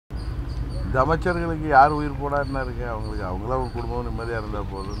இந்த அமைச்சர்களுக்கு யார் உயிர் போடாதுன்னு இருக்கு, அவங்களுக்கு அவங்களாம் ஒரு குடும்பம் நிம்மதியாக இருந்தால்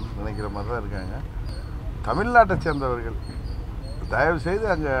போதும்னு நினைக்கிற மாதிரி தான் இருக்காங்க. தமிழ்நாட்டை சேர்ந்தவர்கள் தயவுசெய்து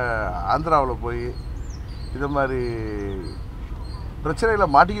அங்கே ஆந்திராவில் போய் இதை மாதிரி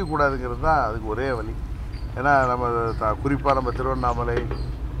பிரச்சனையில் மாட்டிக்கக்கூடாதுங்கிறது தான் அதுக்கு ஒரே வழி. ஏன்னா நம்ம குறிப்பாக நம்ம திருவண்ணாமலை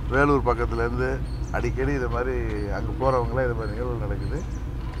வேலூர் பக்கத்துலேருந்து அடிக்கடி இது மாதிரி அங்கே போகிறவங்களாம் இது மாதிரி நிகழ்வு நடக்குது.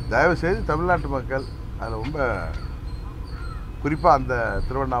 தயவுசெய்து தமிழ்நாட்டு மக்கள் அதில் ரொம்ப குறிப்பாக அந்த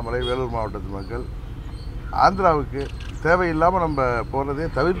திருவண்ணாமலை வேலூர் மாவட்டத்து மக்கள் ஆந்திராவுக்கு தேவையில்லாமல் நம்ம போகிறதே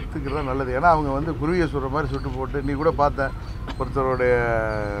தவிர்த்துக்கிறது நல்லது. ஏன்னா அவங்க வந்து குருவியை சுடுற மாதிரி சுட்டு போட்டு, நீ கூட பார்த்தேன் ஒருத்தருடைய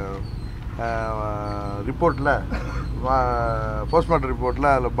ரிப்போர்ட்டில் போஸ்ட்மார்ட்டம்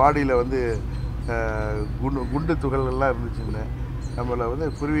ரிப்போர்ட்டில் அதில் பாடியில் வந்து குண்டு துகள்கள்லாம் இருந்துச்சுன்னு. நம்மளை வந்து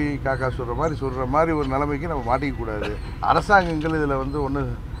குருவி காக்கா சுடுற மாதிரி ஒரு நிலைமைக்கு நம்ம மாட்டிக்கக்கூடாது. அரசாங்கங்கள் இதில் வந்து ஒன்று,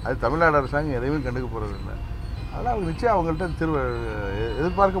 அது தமிழ்நாடு அரசாங்கம் எதையுமே கண்டுக்க போகிறது இல்லை. அதனால் அவங்க நிச்சயம் அவங்கள்ட்ட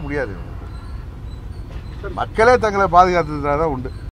எதிர்பார்க்க முடியாது. மக்களே தங்களை பாதுகாத்ததுனால தான் உண்டு.